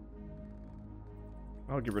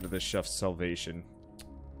 I'll get rid of this chef's salvation.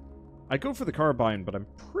 I go for the carbine, but I'm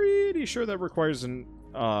pretty sure that requires an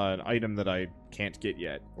item that I can't get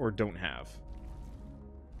yet, or don't have.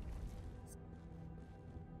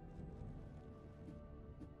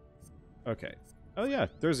 Okay. Oh yeah,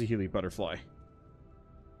 there's a Healy butterfly.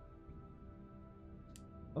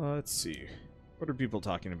 Let's see. What are people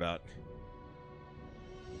talking about?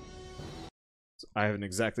 I haven't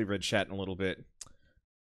exactly read chat in a little bit.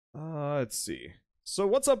 Let's see. So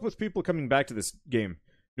what's up with people coming back to this game?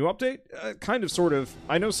 New update? Kind of, sort of.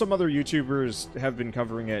 I know some other YouTubers have been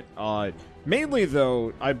covering it. Mainly,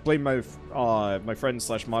 though, I blame my my friend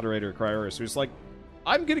slash moderator, Cryoris, who's like,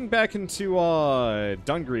 I'm getting back into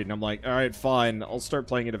Dungreed, and I'm like, alright, fine, I'll start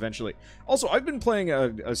playing it eventually. Also, I've been playing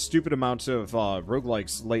a stupid amount of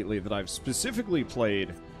roguelikes lately that I've specifically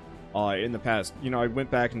played in the past. You know, I went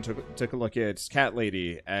back and took a look at Cat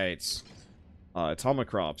Lady, at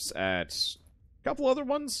Tomacrops, at a couple other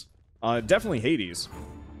ones. Definitely Hades.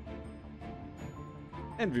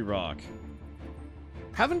 Envy Rock.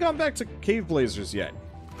 Haven't gone back to Cave Blazers yet.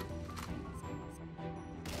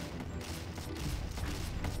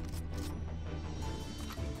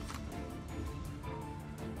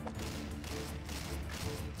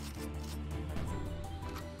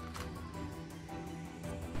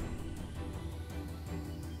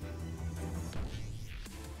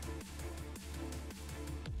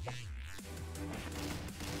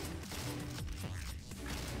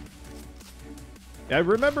 I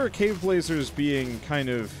remember Cave Blazers being kind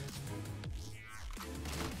of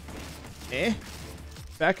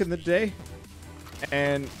back in the day,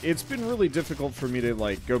 and it's been really difficult for me to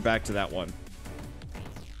like go back to that one.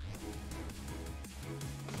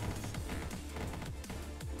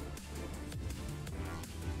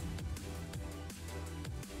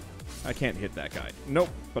 I can't hit that guy. Nope,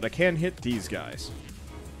 but I can hit these guys.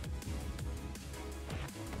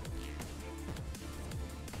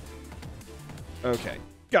 Okay,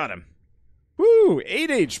 got him. Woo, 8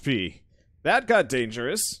 HP. That got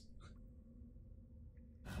dangerous.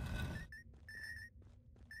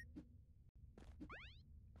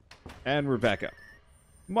 And we're back up.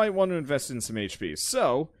 Might want to invest in some HP.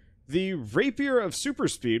 So, the Rapier of Super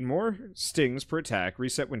Speed, more stings per attack,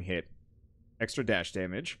 reset when hit, extra dash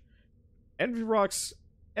damage. Envy Rock's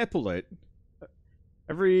Epaulet,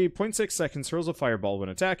 every 0.6 seconds hurls a fireball when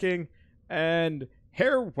attacking, and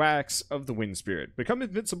Hair Wax of the Wind Spirit. Become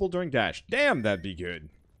invincible during dash. Damn, that'd be good.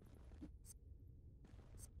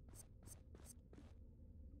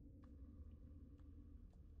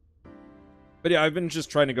 But yeah, I've been just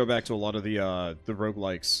trying to go back to a lot of the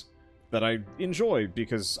roguelikes that I enjoy,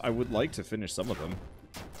 because I would like to finish some of them.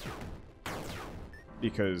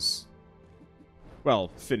 Because,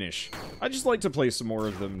 well, finish. I just like to play some more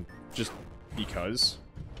of them, just because.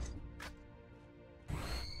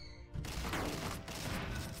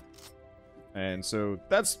 And so,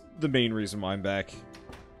 that's the main reason why I'm back.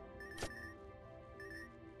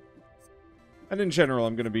 And in general,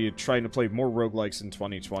 I'm going to be trying to play more roguelikes in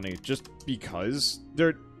 2020, just because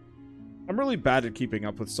I'm really bad at keeping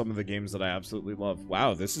up with some of the games that I absolutely love.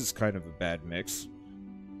 Wow, this is kind of a bad mix.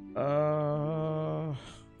 I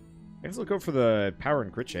guess I'll go for the power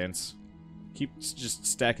and crit chance. Keep just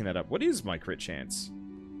stacking that up. What is my crit chance?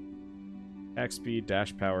 Attack speed,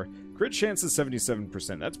 dash power. Crit chance is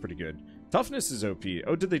 77%. That's pretty good. Toughness is OP.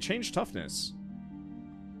 Oh, did they change toughness?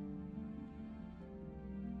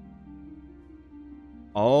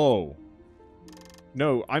 Oh.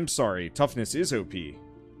 No, I'm sorry. Toughness is OP. I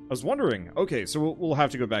was wondering. Okay, so we'll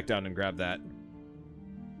have to go back down and grab that.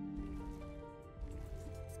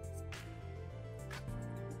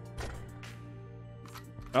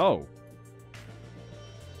 Oh.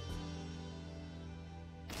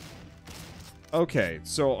 Okay,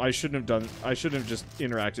 so I shouldn't have just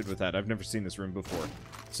interacted with that. I've never seen this room before.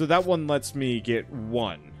 So that one lets me get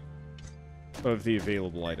one of the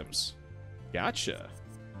available items. Gotcha.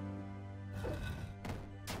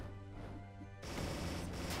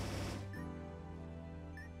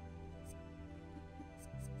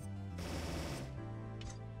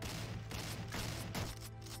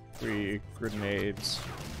 3 grenades.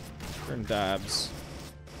 Grenadabs.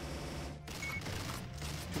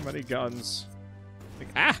 Too many guns. Like,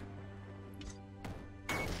 ah!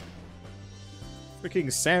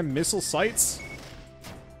 Freaking SAM missile sights?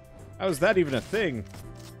 How is that even a thing?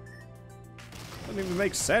 Doesn't even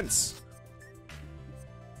make sense.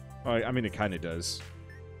 Oh, I mean, it kind of does.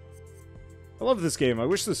 I love this game. I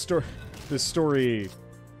wish the story,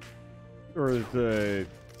 or the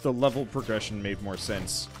level progression made more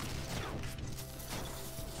sense.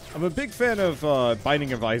 I'm a big fan of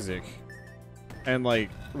Binding of Isaac and like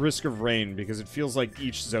Risk of Rain because it feels like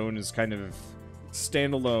each zone is kind of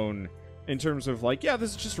standalone in terms of like, yeah,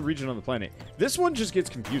 this is just a region on the planet. This one just gets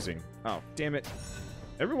confusing. Oh, damn it.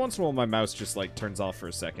 Every once in a while my mouse just like turns off for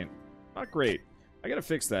a second. Not great. I gotta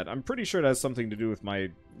fix that. I'm pretty sure it has something to do with my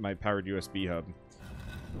powered USB hub.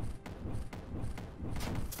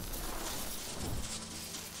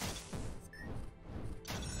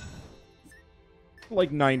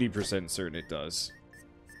 Like 90% certain it does.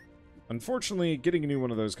 Unfortunately, getting a new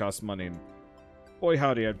one of those costs money. And boy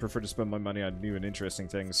howdy, I'd prefer to spend my money on new and interesting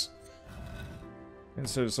things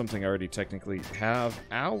instead of something I already technically have.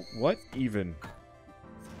 Ow, what even?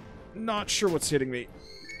 Not sure what's hitting me.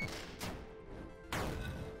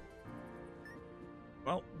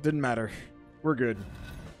 Well, didn't matter. We're good.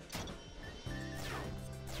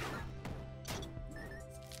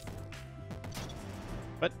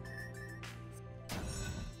 What?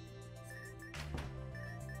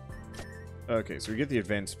 Okay, so we get the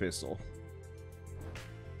advanced pistol.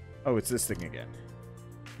 Oh, it's this thing again.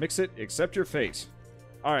 Mix it, accept your fate.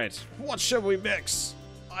 Alright, what shall we mix?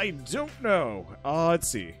 I don't know. Let's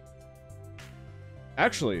see.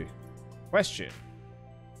 Actually, question.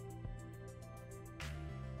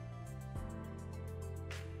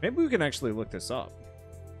 Maybe we can actually look this up.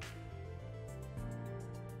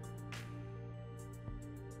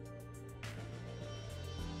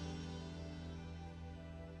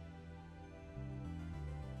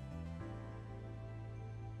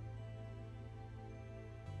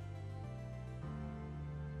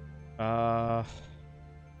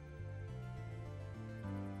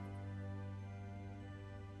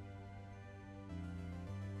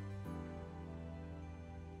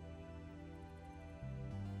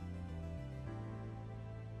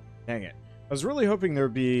 Dang it. I was really hoping there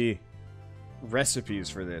would be recipes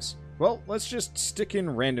for this. Well, let's just stick in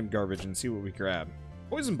random garbage and see what we grab.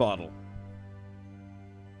 Poison bottle.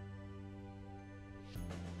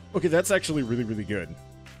 Okay, that's actually really, really good.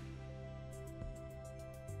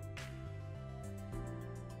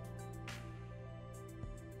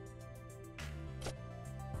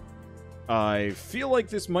 I feel like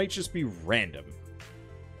this might just be random.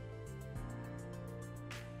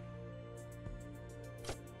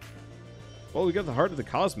 Well, we got the Heart of the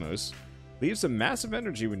Cosmos. Leaves a massive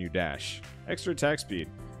energy when you dash. Extra attack speed.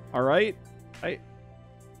 Alright. I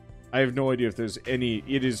have no idea if there's any...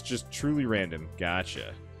 It is just truly random.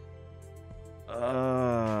 Gotcha.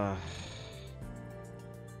 I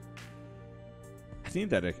need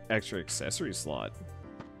that extra accessory slot.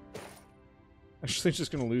 Actually,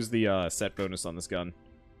 just gonna lose the set bonus on this gun.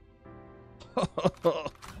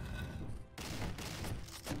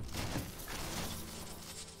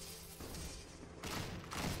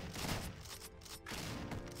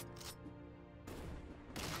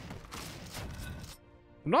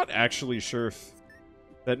 I'm not actually sure if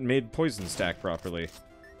that made poison stack properly.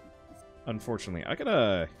 Unfortunately. I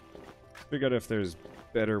gotta figure out if there's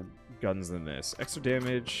better guns than this. Extra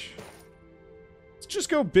damage. Let's just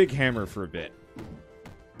go big hammer for a bit.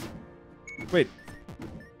 Wait.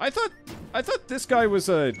 I thought this guy was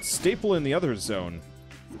a staple in the other zone.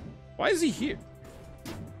 Why is he here?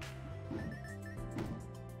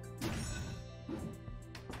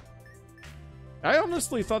 I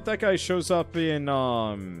honestly thought that guy shows up in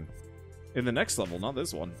the next level, not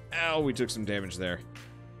this one. Ow, we took some damage there.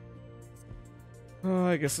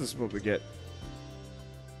 I guess this is what we get.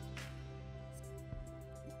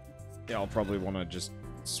 Yeah, I'll probably want to just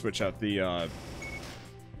switch out the,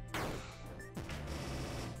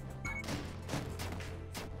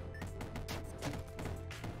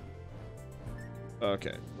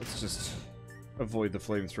 Okay, let's just avoid the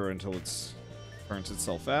flamethrower until it's burns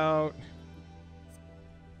itself out.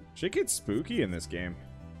 Shit gets spooky in this game.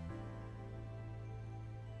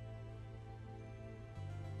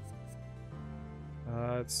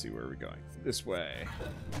 Let's see where we're going. This way.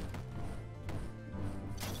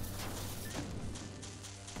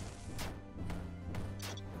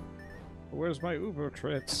 Where's my Uber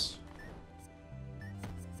crits?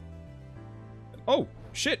 Oh,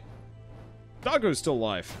 shit! Doggo's still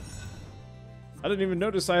alive. I didn't even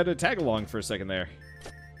notice I had a tag along for a second there.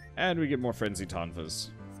 And we get more Frenzy Tonfas.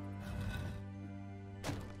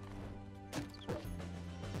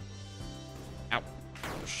 Ow.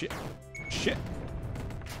 Shit. Shit.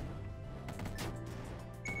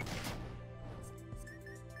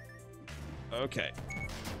 Okay.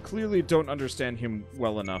 Clearly don't understand him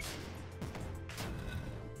well enough.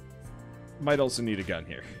 Might also need a gun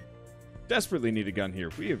here. Desperately need a gun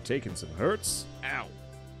here. We have taken some hurts. Ow.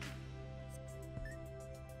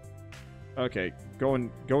 Okay, going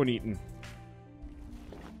eating.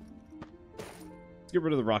 Let's get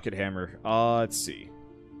rid of the rocket hammer. Let's see.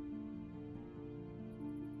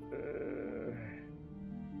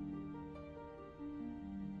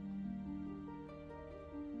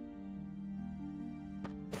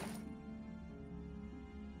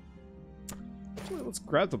 Actually, let's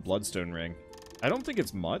grab the bloodstone ring. I don't think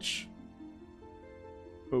it's much,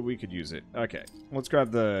 but we could use it. Okay, let's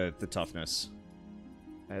grab the toughness.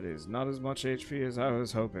 That is not as much HP as I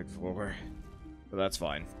was hoping for, but that's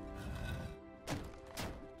fine.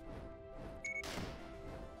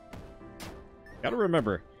 Gotta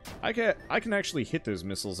remember, I can actually hit those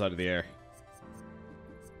missiles out of the air.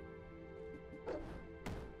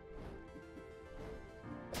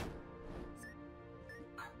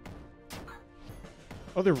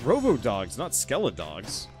 Oh, they're robo-dogs, not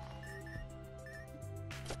skeledogs.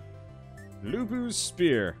 Lubu's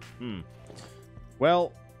spear.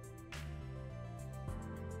 Well,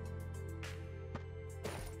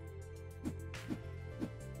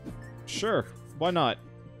 sure, why not?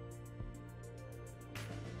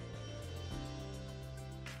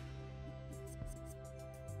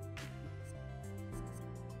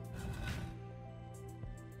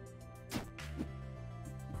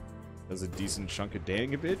 That's a decent chunk of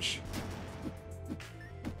dangabage.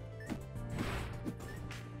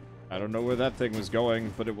 I don't know where that thing was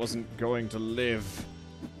going, but it wasn't going to live.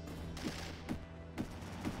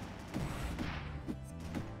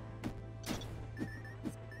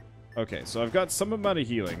 Okay, so I've got some amount of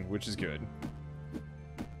healing, which is good.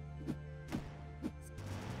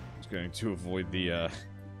 Just going to avoid the,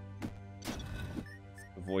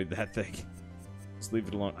 avoid that thing. Just leave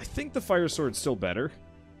it alone. I think the fire sword's still better.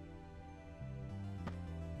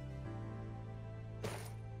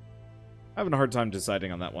 Having a hard time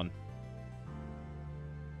deciding on that one.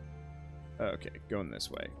 Okay, going this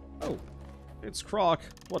way. Oh, it's Croc.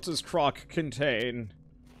 What does Croc contain?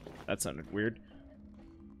 That sounded weird.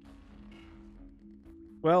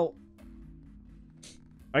 Well,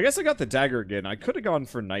 I guess I got the dagger again. I could have gone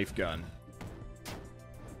for knife gun.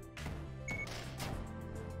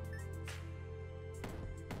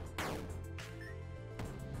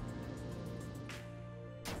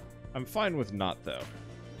 I'm fine with not, though.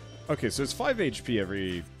 Okay, so it's 5 HP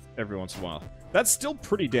every once in a while. That's still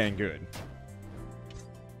pretty dang good.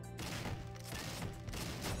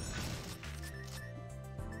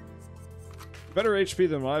 Better HP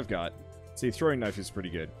than what I've got. See, throwing knife is pretty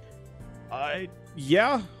good.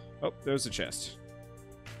 Yeah. Oh, there's a chest.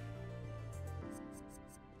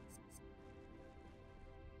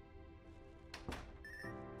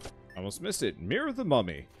 Almost missed it. Mirror the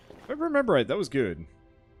Mummy. If I remember right, that was good.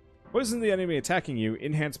 Poison the enemy attacking you,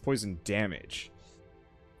 enhance poison damage.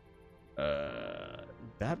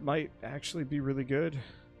 That might actually be really good.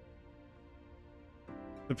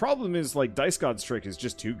 The problem is, like, Dice God's trick is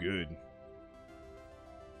just too good.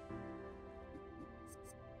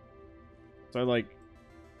 So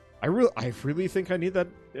I really think I need that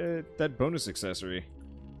that bonus accessory.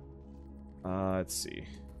 Let's see.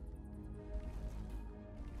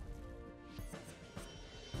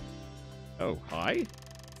 Oh, hi.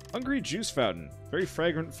 Hungry juice fountain. Very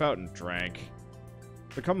fragrant fountain. Drank.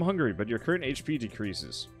 Become hungry, but your current HP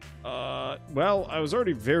decreases. Well, I was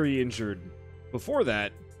already very injured before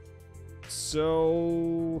that.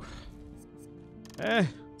 So...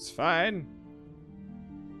 it's fine.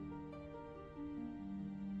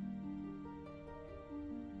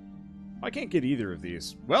 I can't get either of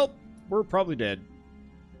these. Well, we're probably dead.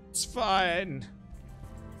 It's fine.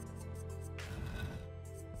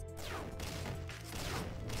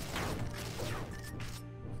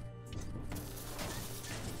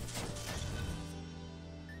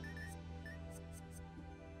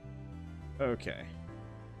 Okay.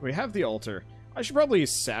 We have the altar. I should probably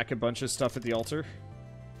sack a bunch of stuff at the altar.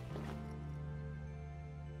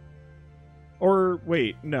 Or,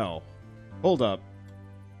 wait, no. Hold up.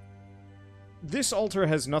 This altar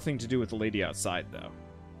has nothing to do with the lady outside, though.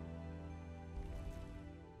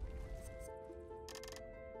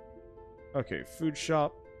 Okay, food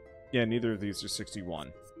shop. Yeah, neither of these are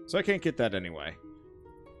 61. So I can't get that anyway.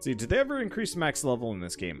 See, did they ever increase max level in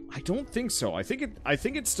this game? I don't think so. I think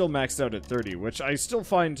it's still maxed out at 30, which I still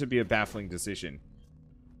find to be a baffling decision.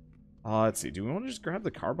 Let's see. Do we want to just grab the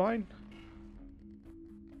carbine?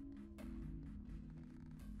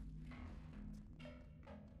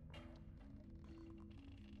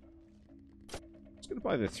 Just gonna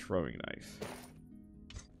buy the throwing knife.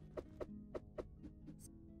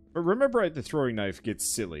 But remember, the throwing knife gets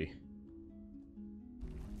silly.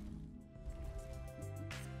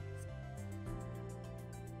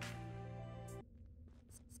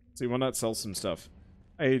 See, why not sell some stuff?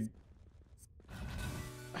 I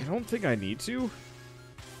don't think I need to.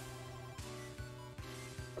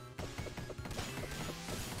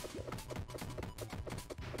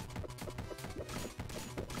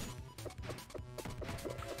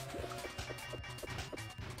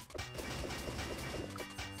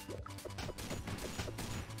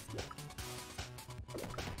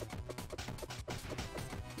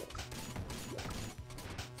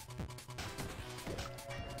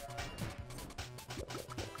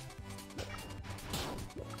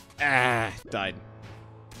 Ah, died.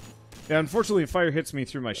 Yeah, unfortunately, fire hits me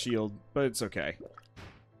through my shield, but it's okay.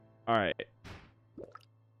 Alright.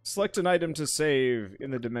 Select an item to save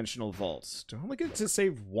in the dimensional vault. Do I only get to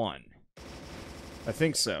save one? I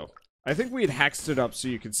think so. I think we had hacked it up so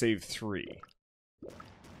you could save 3.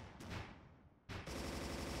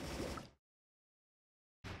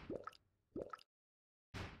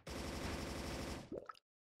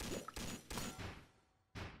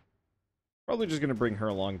 Probably just gonna bring her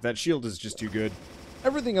along. That shield is just too good.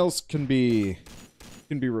 Everything else can be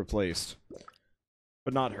replaced,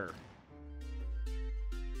 but not her.